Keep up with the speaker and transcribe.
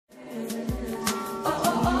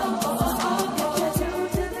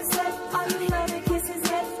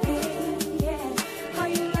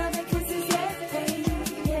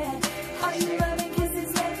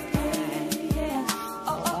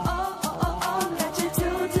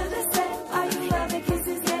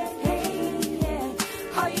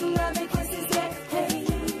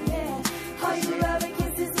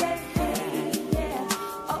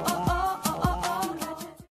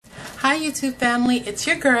YouTube family, it's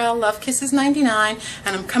your girl Love Kisses 99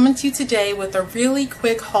 and I'm coming to you today with a really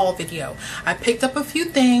quick haul video. I picked up a few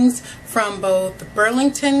things from both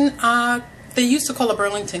Burlington, they used to call it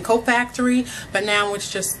Burlington Coat Factory, but now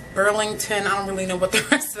it's just Burlington. I don't really know what the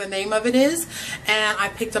rest of the name of it is. And I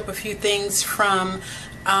picked up a few things from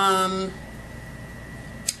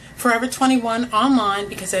Forever 21 online,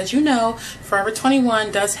 because as you know, Forever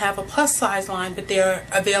 21 does have a plus size line, but they're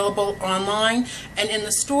available online and in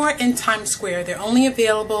the store in Times Square. They're only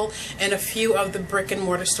available in a few of the brick and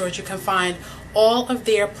mortar stores. You can find all of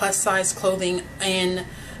their plus size clothing on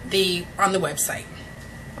the website.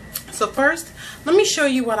 So first, let me show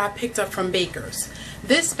you what I picked up from Baker's.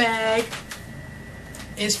 This bag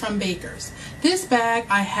is from Baker's. This bag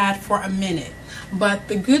I had for a minute. But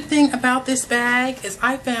the good thing about this bag is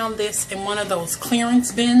I found this in one of those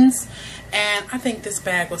clearance bins, and I think this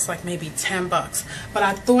bag was like maybe 10 bucks. But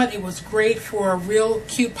I thought it was great for a real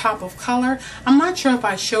cute pop of color. I'm not sure if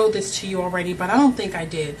I showed this to you already, but I don't think I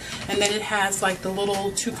did. And then it has like the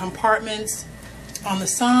little 2 compartments on the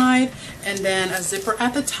side, and then a zipper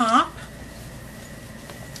at the top.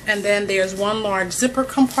 And then there's one large zipper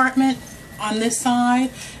compartment on this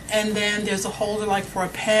side, and then there's a holder like for a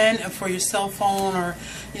pen and for your cell phone, or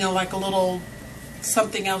you know, like a little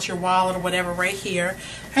something else, your wallet or whatever, right here.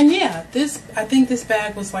 And yeah, I think this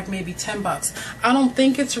bag was like maybe 10 bucks. I don't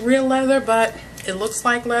think it's real leather, but it looks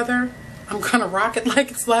like leather. I'm gonna rock it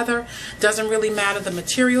like it's leather. Doesn't really matter the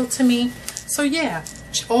material to me. So yeah,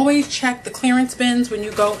 always check the clearance bins when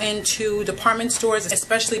you go into department stores,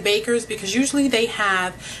 especially Baker's, because usually they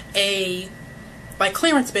have a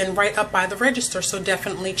clearance bin right up by the register, so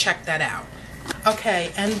definitely check that out.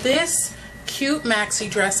 Okay, and this cute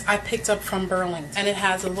maxi dress I picked up from Burlington, and it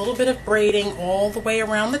has a little bit of braiding all the way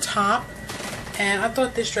around the top, and I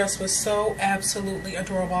thought this dress was so absolutely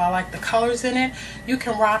adorable. I like the colors in it. You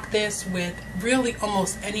can rock this with really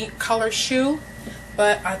almost any color shoe,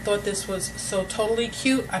 but I thought this was so totally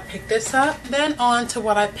cute. I picked this up. Then on to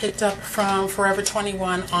what I picked up from Forever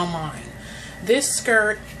 21 online. This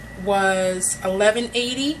skirt was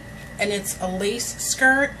 $11.80, and it's a lace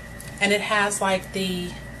skirt, and it has like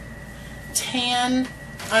the tan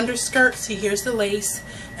underskirt. See, here's the lace,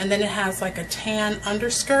 and then it has like a tan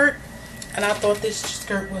underskirt, and I thought this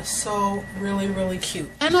skirt was so really cute.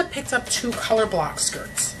 And I picked up 2 color block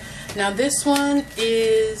skirts. Now this one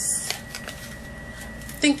is,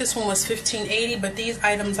 I think this one was $15.80, but these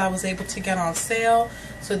items I was able to get on sale.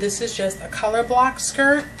 So this is just a color block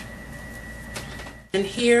skirt. And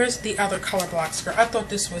here's the other color block skirt. I thought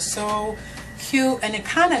this was so cute, and it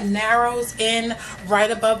kind of narrows in right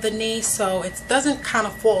above the knee, so it doesn't kind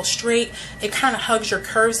of fall straight. It kind of hugs your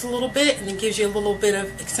curves a little bit, and it gives you a little bit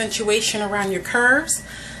of accentuation around your curves.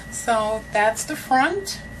 So that's the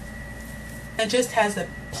front. It just has a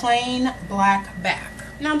plain black back.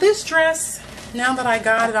 Now this dress, now that I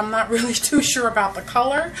got it, I'm not really too sure about the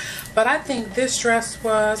color, but I think this dress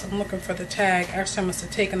was, I'm looking for the tag, actually I must have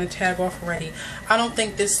taken the tag off already. I don't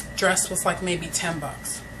think this dress was like maybe 10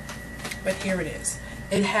 bucks, but here it is.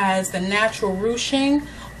 It has the natural ruching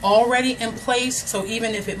already in place, so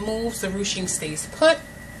even if it moves, the ruching stays put.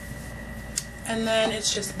 And then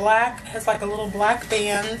it's just black, it has like a little black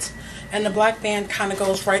band, and the black band kind of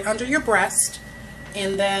goes right under your breast,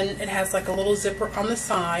 and then it has like a little zipper on the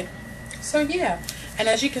side. So yeah, and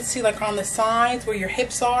as you can see, like on the sides where your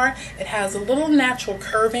hips are, it has a little natural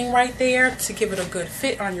curving right there to give it a good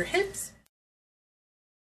fit on your hips.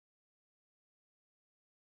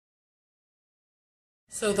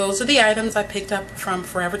 So those are the items I picked up from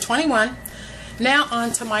Forever 21. Now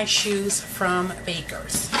on to my shoes from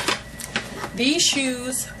Baker's. These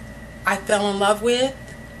shoes I fell in love with.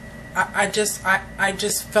 I just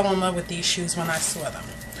fell in love with these shoes when I saw them.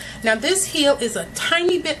 Now this heel is a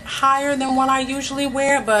tiny bit higher than what I usually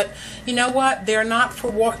wear, but you know what? They're not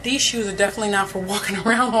for these shoes are definitely not for walking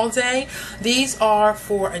around all day. These are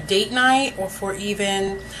for a date night, or for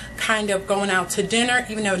even kind of going out to dinner,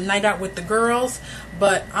 even a night out with the girls.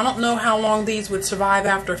 But I don't know how long these would survive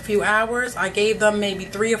after a few hours. I gave them maybe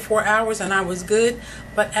 3 or 4 hours and I was good.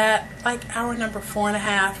 But at like hour number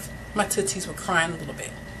 4.5, my tootsies were crying a little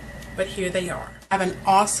bit. But here they are. I have an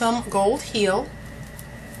awesome gold heel.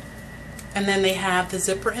 And then they have the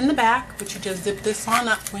zipper in the back, which you just zip this on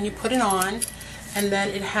up when you put it on. And then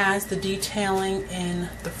it has the detailing in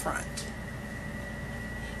the front.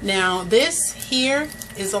 Now this here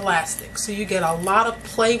is elastic, so you get a lot of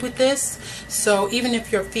play with this. So even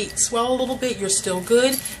if your feet swell a little bit, you're still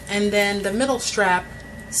good. And then the middle strap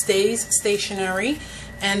stays stationary,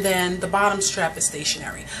 and then the bottom strap is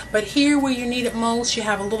stationary. But here where you need it most, you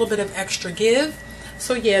have a little bit of extra give.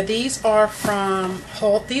 So yeah, these are from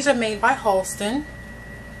these are made by Halston,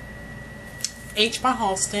 H by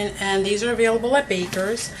Halston, and these are available at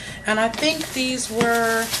Baker's. And I think these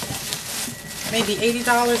were maybe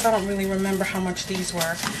 $80. I don't really remember how much these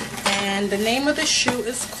were. And the name of the shoe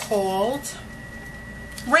is called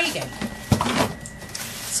Reagan.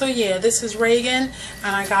 So yeah, this is Reagan,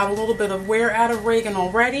 and I got a little bit of wear out of Reagan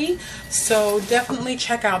already. So definitely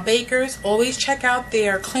check out Baker's. Always check out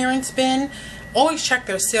their clearance bin. Always check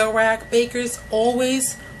their sale rack. Baker's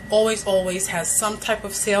always has some type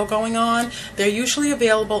of sale going on. They're usually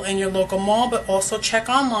available in your local mall, but also check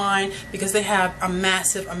online because they have a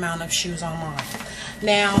massive amount of shoes online.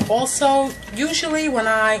 Now also, usually when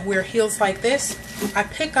I wear heels like this, I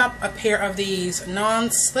pick up a pair of these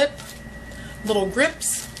non-slip little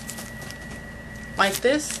grips like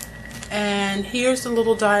this, and here's the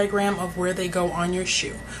little diagram of where they go on your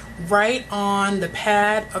shoe, right on the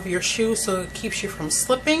pad of your shoe, so it keeps you from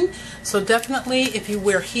slipping. So definitely, if you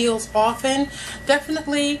wear heels often,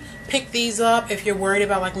 definitely pick these up if you're worried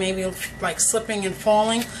about like maybe like slipping and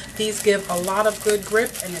falling. These give a lot of good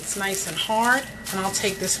grip, and it's nice and hard. And I'll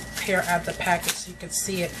take this pair out of the package so you can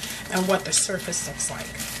see it and what the surface looks like.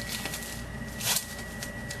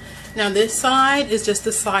 Now this side is just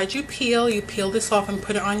the side you peel. You peel this off and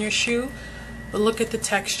put it on your shoe. But look at the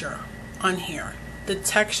texture on here. The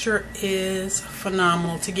texture is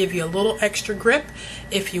phenomenal to give you a little extra grip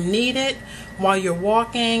if you need it while you're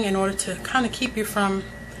walking in order to kind of keep you from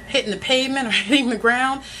hitting the pavement or hitting the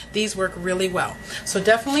ground. These work really well. So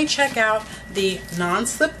definitely check out the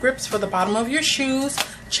non-slip grips for the bottom of your shoes.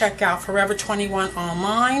 Check out Forever 21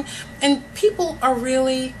 online. And people are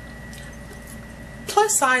really,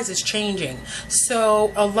 plus size is changing.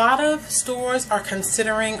 So a lot of stores are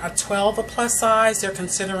considering a 12 a plus size. They're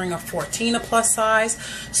considering a 14 a plus size.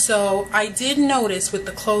 So I did notice with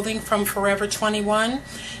the clothing from Forever 21,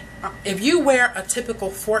 if you wear a typical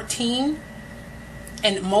 14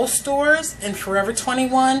 in most stores, in Forever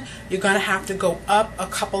 21, you're going to have to go up a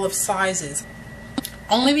couple of sizes.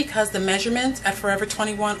 Only because the measurements at Forever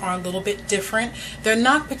 21 are a little bit different. They're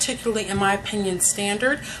not particularly, in my opinion,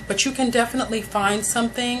 standard, but you can definitely find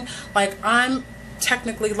something. Like I'm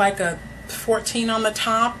technically like a 14 on the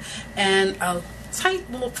top and a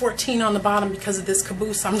tight little 14 on the bottom because of this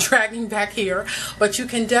caboose I'm dragging back here. But you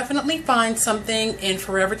can definitely find something in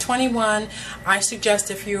Forever 21. I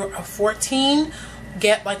suggest if you're a 14,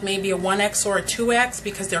 get like maybe a 1X or a 2X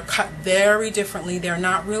because they're cut very differently. They're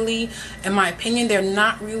not really, in my opinion, they're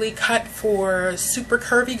not really cut for super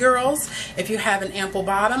curvy girls. If you have an ample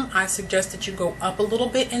bottom, I suggest that you go up a little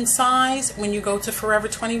bit in size when you go to Forever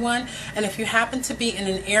 21. And if you happen to be in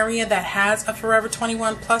an area that has a Forever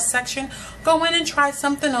 21 plus section, go in and try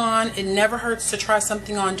something on. It never hurts to try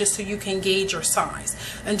something on just so you can gauge your size.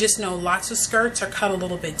 And just know lots of skirts are cut a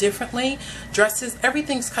little bit differently. Dresses,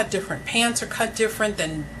 everything's cut different. Pants are cut different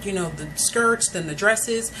than, you know, the skirts, than the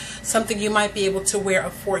dresses. Something you might be able to wear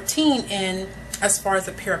a 14 in as far as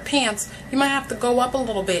a pair of pants, you might have to go up a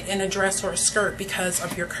little bit in a dress or a skirt because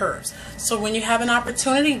of your curves. So when you have an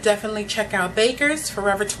opportunity, definitely check out Baker's,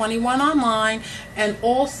 Forever 21 online, and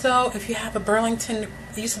also if you have a Burlington,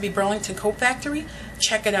 it used to be Burlington Coat Factory,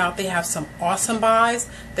 check it out. They have some awesome buys.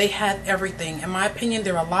 They have everything. In my opinion,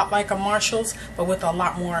 they're a lot like a Marshall's, but with a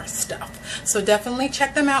lot more stuff. So definitely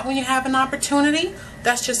check them out when you have an opportunity.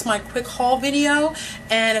 That's just my quick haul video.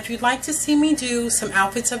 And if you'd like to see me do some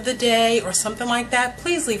outfits of the day or something like that,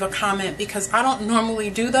 please leave a comment because I don't normally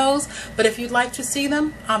do those. But if you'd like to see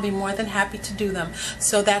them, I'll be more than happy to do them.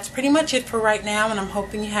 So that's pretty much it for right now. And I'm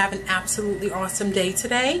hoping you have an absolutely awesome day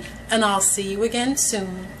today. And I'll see you again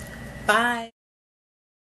soon. Bye.